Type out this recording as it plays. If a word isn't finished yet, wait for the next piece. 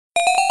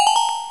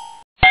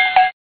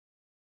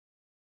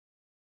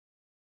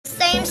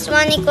Times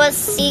 1 equals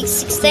 6,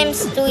 6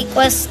 times 2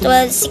 equals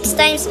 12, 6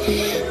 times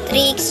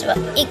 3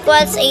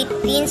 equals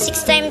 18,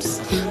 6 times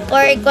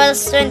 4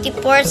 equals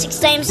 24, 6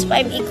 times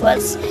 5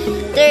 equals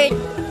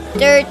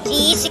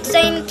 30, 6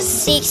 times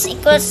 6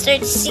 equals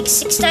 36,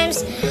 6 times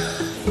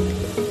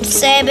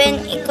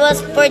 7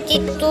 equals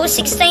 42,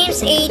 6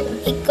 times 8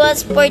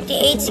 equals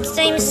 48, 6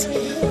 times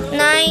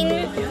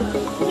 9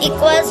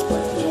 equals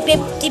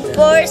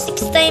 54,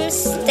 6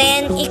 times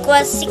 10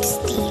 equals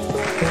 60.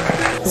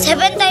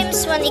 7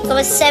 times 1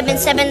 equals 7,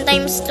 7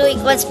 times 2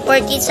 equals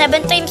 40,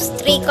 7 times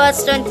 3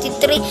 equals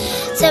 23,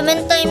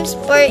 7 times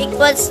 4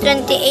 equals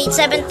 28,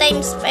 7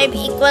 times 5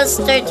 equals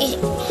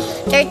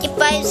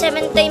 35,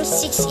 7 times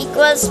 6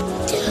 equals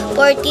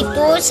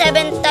 42,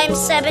 7 times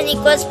 7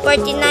 equals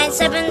 49,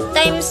 7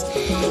 times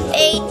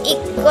 8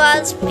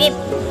 equals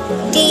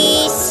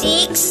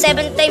 56,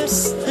 7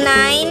 times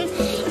 9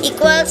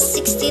 equals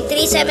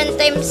 63, 7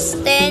 times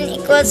 10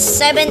 equals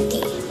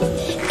 70.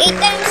 8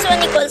 times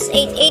 1 equals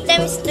 8, 8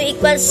 times 2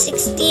 equals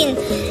 16,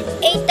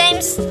 8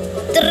 times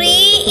 3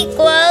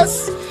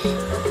 equals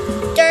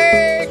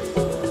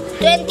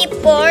 24,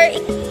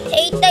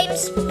 8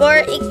 times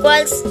 4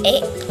 equals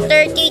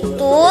 32,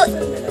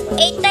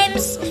 8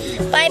 times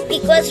 5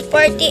 equals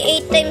 40,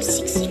 8 times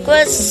 6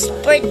 equals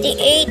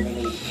 48,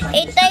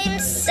 8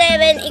 times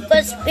 7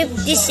 equals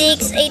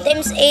 56, 8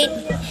 times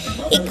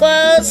 8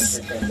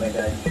 equals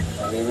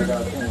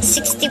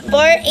 64,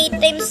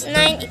 8 times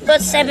 9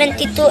 equals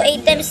 72,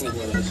 8 times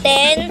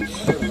 10,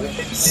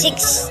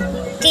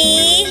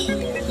 80.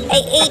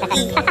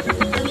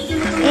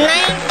 9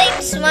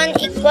 times 1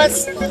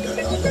 equals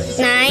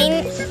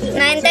 9,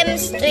 9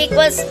 times 2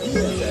 equals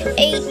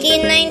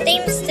 18, 9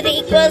 times 3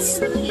 equals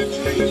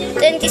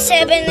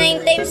 27,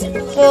 9 times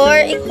 4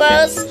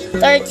 equals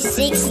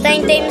 36,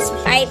 9 times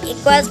 5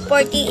 equals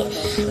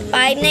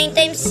 45, 9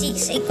 times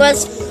 6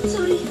 equals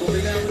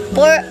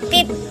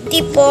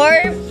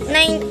 54,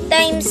 9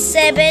 times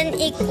 7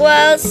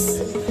 equals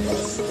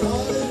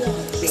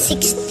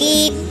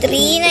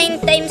 63, 9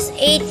 times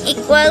 8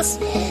 equals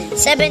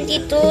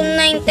 72,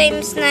 9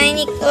 times 9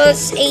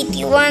 equals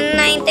 81,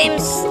 9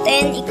 times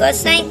 10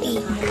 equals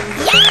 90.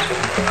 Yeah!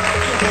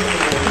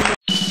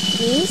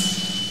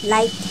 Please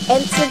like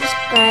and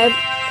subscribe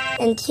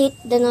and hit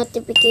the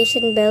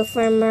notification bell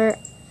for more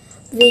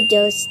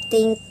videos.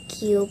 Thank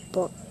you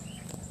po.